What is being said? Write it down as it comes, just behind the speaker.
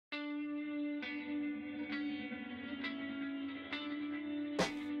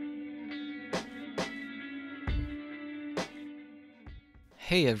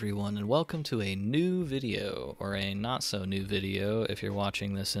Hey everyone, and welcome to a new video, or a not so new video if you're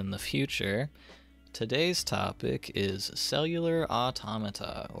watching this in the future. Today's topic is cellular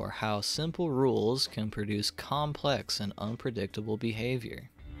automata, or how simple rules can produce complex and unpredictable behavior.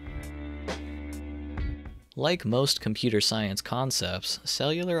 Like most computer science concepts,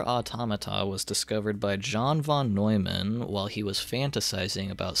 cellular automata was discovered by John von Neumann while he was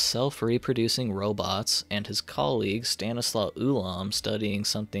fantasizing about self-reproducing robots and his colleague Stanislaw Ulam studying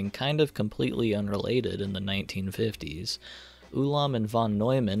something kind of completely unrelated in the 1950s. Ulam and von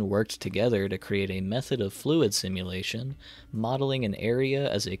Neumann worked together to create a method of fluid simulation, modeling an area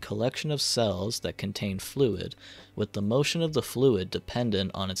as a collection of cells that contain fluid, with the motion of the fluid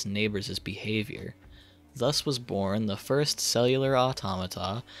dependent on its neighbors' behavior. Thus was born the first cellular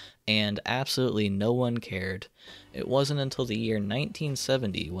automata, and absolutely no one cared. It wasn't until the year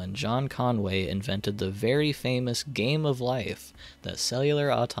 1970 when John Conway invented the very famous game of life that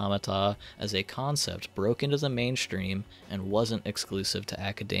cellular automata as a concept broke into the mainstream and wasn't exclusive to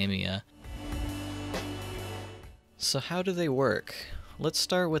academia. So how do they work? Let's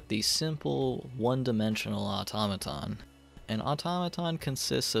start with the simple, one-dimensional automaton. An automaton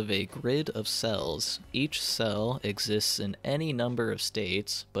consists of a grid of cells. Each cell exists in any number of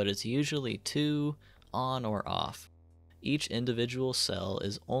states, but it's usually two, on or off. Each individual cell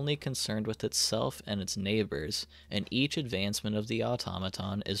is only concerned with itself and its neighbors, and each advancement of the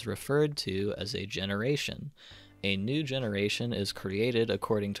automaton is referred to as a generation. A new generation is created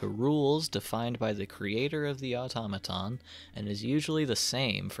according to rules defined by the creator of the automaton, and is usually the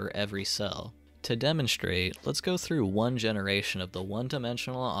same for every cell. To demonstrate, let's go through one generation of the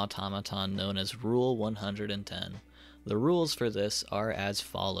one-dimensional automaton known as Rule 110. The rules for this are as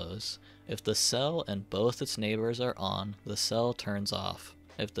follows. If the cell and both its neighbors are on, the cell turns off.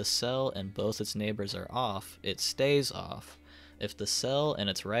 If the cell and both its neighbors are off, it stays off. If the cell and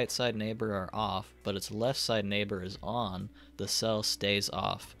its right side neighbor are off, but its left side neighbor is on, the cell stays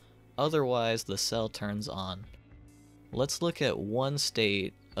off. Otherwise, the cell turns on. Let's look at one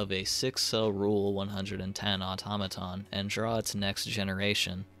state of a 6-cell Rule 110 automaton and draw its next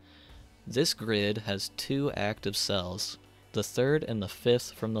generation. This grid has two active cells, the third and the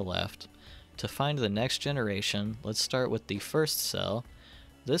fifth from the left. To find the next generation, let's start with the first cell.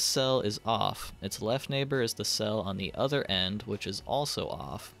 This cell is off. Its left neighbor is the cell on the other end, which is also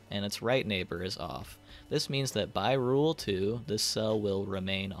off, and its right neighbor is off. This means that by Rule 2, this cell will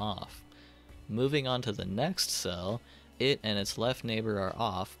remain off. Moving on to the next cell, it and its left neighbor are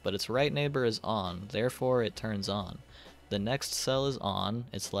off, but its right neighbor is on, therefore it turns on. The next cell is on,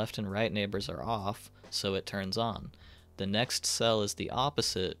 its left and right neighbors are off, so it turns on. The next cell is the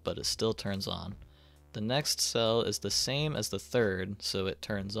opposite, but it still turns on. The next cell is the same as the third, so it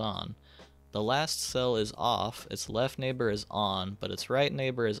turns on. The last cell is off, its left neighbor is on, but its right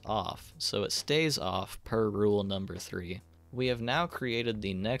neighbor is off, so it stays off per rule number 3. We have now created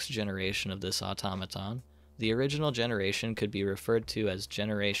the next generation of this automaton. The original generation could be referred to as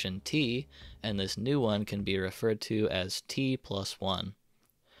Generation T, and this new one can be referred to as T plus 1.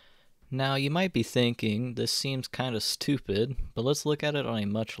 Now you might be thinking, this seems kind of stupid, but let's look at it on a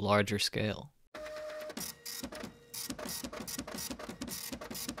much larger scale.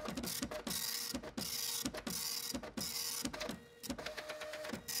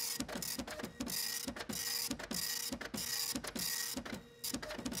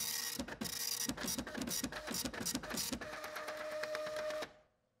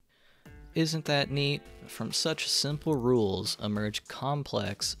 Isn't that neat? From such simple rules emerge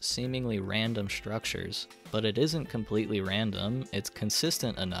complex, seemingly random structures. But it isn't completely random, it's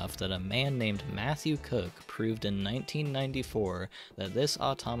consistent enough that a man named Matthew Cook proved in 1994 that this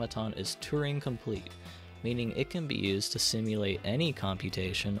automaton is Turing complete, meaning it can be used to simulate any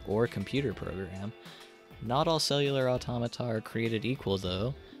computation or computer program. Not all cellular automata are created equal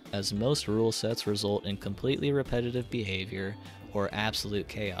though, as most rule sets result in completely repetitive behavior or absolute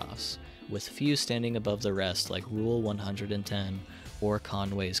chaos, with few standing above the rest like Rule 110 or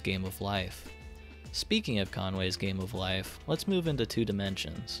Conway's Game of Life. Speaking of Conway's Game of Life, let's move into 2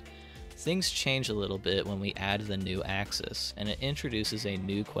 dimensions. Things change a little bit when we add the new axis, and it introduces a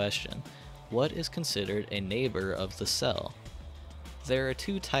new question. What is considered a neighbor of the cell? There are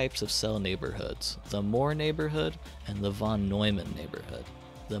 2 types of cell neighborhoods, the Moore neighborhood and the von Neumann neighborhood.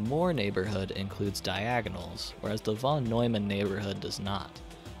 The Moore neighborhood includes diagonals, whereas the von Neumann neighborhood does not.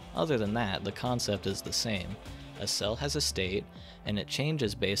 Other than that, the concept is the same. A cell has a state, and it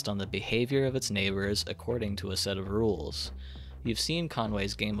changes based on the behavior of its neighbors according to a set of rules. You've seen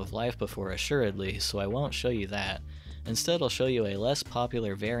Conway's Game of Life before assuredly, so I won't show you that. Instead, I'll show you a less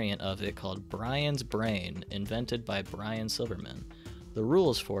popular variant of it called Brian's Brain, invented by Brian Silverman. The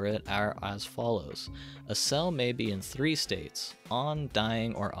rules for it are as follows. A cell may be in 3 states, on,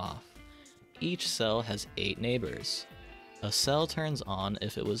 dying, or off. Each cell has 8 neighbors. A cell turns on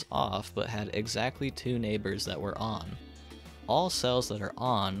if it was off but had exactly 2 neighbors that were on. All cells that are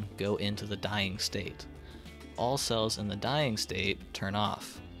on go into the dying state. All cells in the dying state turn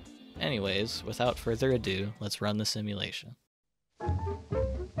off. Anyways, without further ado, let's run the simulation.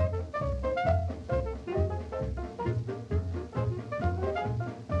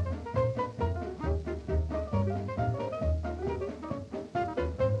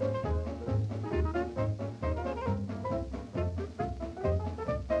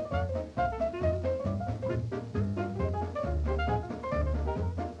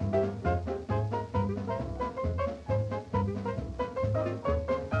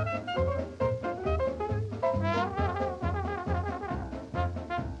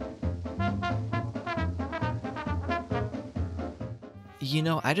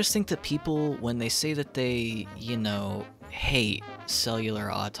 I just think that people, when they say that they, hate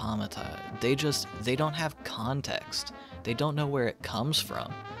cellular automata, they don't have context. They don't know where it comes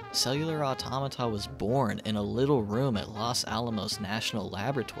from. Cellular Automata was born in a little room at Los Alamos National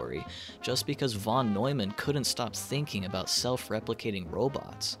Laboratory just because von Neumann couldn't stop thinking about self-replicating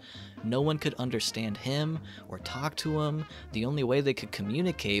robots. No one could understand him or talk to him. The only way they could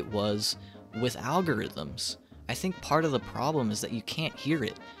communicate was with algorithms. I think part of the problem is that you can't hear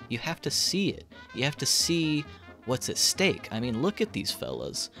it. You have to see it. You have to see what's at stake. I mean, look at these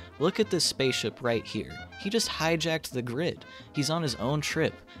fellas. Look at this spaceship right here. He just hijacked the grid. He's on his own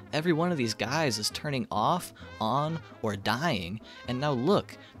trip. Every one of these guys is turning off, on, or dying. And now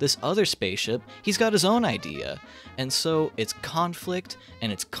look, this other spaceship, he's got his own idea. And so it's conflict,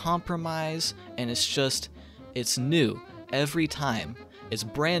 and it's compromise, and it's new every time. It's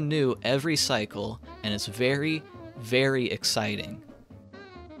brand new every cycle, and it's very, very exciting.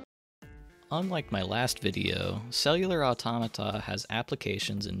 Unlike my last video, Cellular Automata has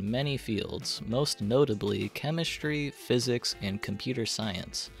applications in many fields, most notably chemistry, physics, and computer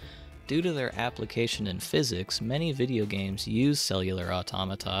science. Due to their application in physics, many video games use Cellular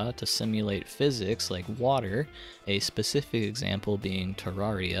Automata to simulate physics like water, a specific example being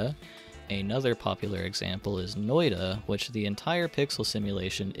Terraria. Another popular example is Noida, which the entire pixel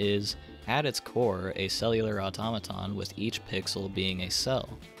simulation is, at its core, a cellular automaton with each pixel being a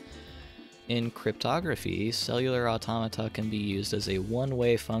cell. In cryptography, cellular automata can be used as a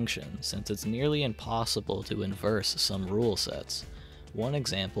one-way function since it's nearly impossible to inverse some rule sets. One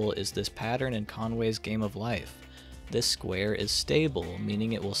example is this pattern in Conway's Game of Life. This square is stable,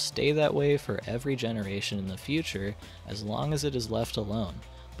 meaning it will stay that way for every generation in the future as long as it is left alone.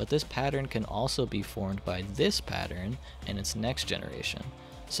 But this pattern can also be formed by this pattern in its next generation.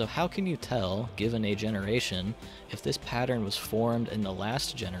 So how can you tell, given a generation, if this pattern was formed in the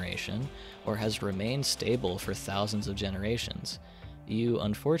last generation or has remained stable for thousands of generations? You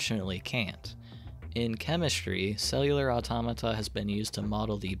unfortunately can't. In chemistry, cellular automata has been used to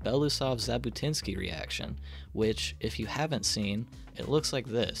model the Belousov-Zhabotinsky reaction, which, if you haven't seen, it looks like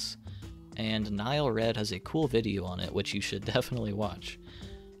this. And Nile Red has a cool video on it which you should definitely watch.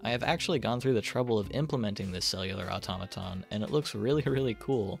 I have actually gone through the trouble of implementing this cellular automaton, and it looks really, really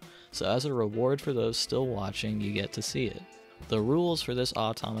cool, so as a reward for those still watching, you get to see it. The rules for this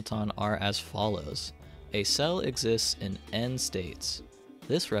automaton are as follows. A cell exists in n states.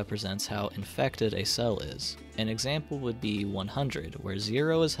 This represents how infected a cell is. An example would be 100, where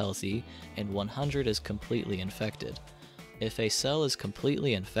 0 is healthy and 100 is completely infected. If a cell is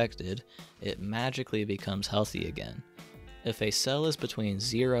completely infected, it magically becomes healthy again. If a cell is between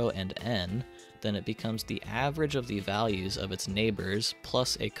 0 and n, then it becomes the average of the values of its neighbors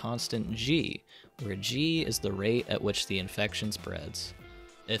plus a constant g, where g is the rate at which the infection spreads.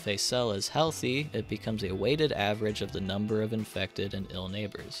 If a cell is healthy, it becomes a weighted average of the number of infected and ill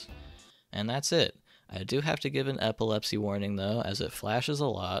neighbors. And that's it. I do have to give an epilepsy warning though, as it flashes a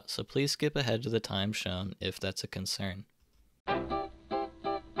lot, so please skip ahead to the time shown if that's a concern.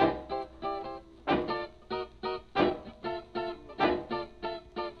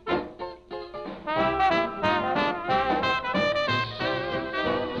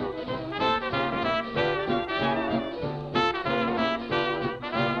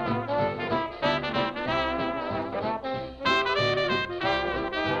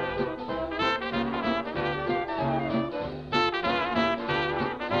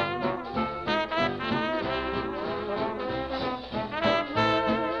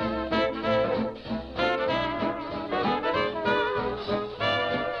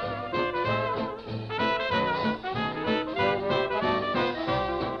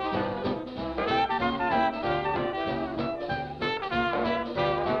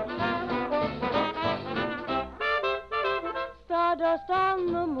 Stardust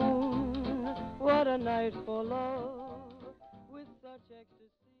on the moon, what a night for love, with such ecstasy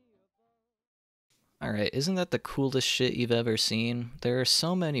above. Alright, isn't that the coolest shit you've ever seen? There are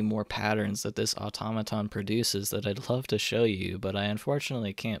so many more patterns that this automaton produces that I'd love to show you, but I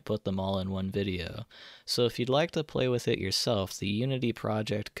unfortunately can't put them all in one video. So if you'd like to play with it yourself, the Unity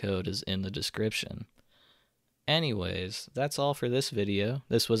project code is in the description. Anyways, that's all for this video.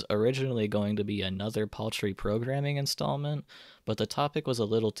 This was originally going to be another paltry programming installment, but the topic was a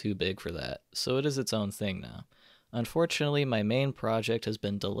little too big for that, so it is its own thing now. Unfortunately, my main project has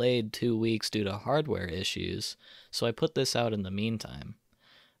been delayed 2 weeks due to hardware issues, so I put this out in the meantime.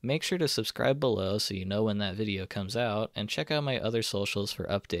 Make sure to subscribe below so you know when that video comes out, and check out my other socials for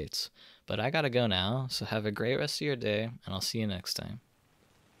updates. But I gotta go now, so have a great rest of your day, and I'll see you next time.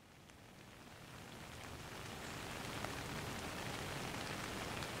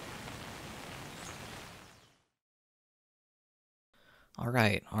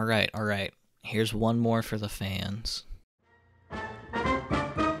 Alright. Here's one more for the fans.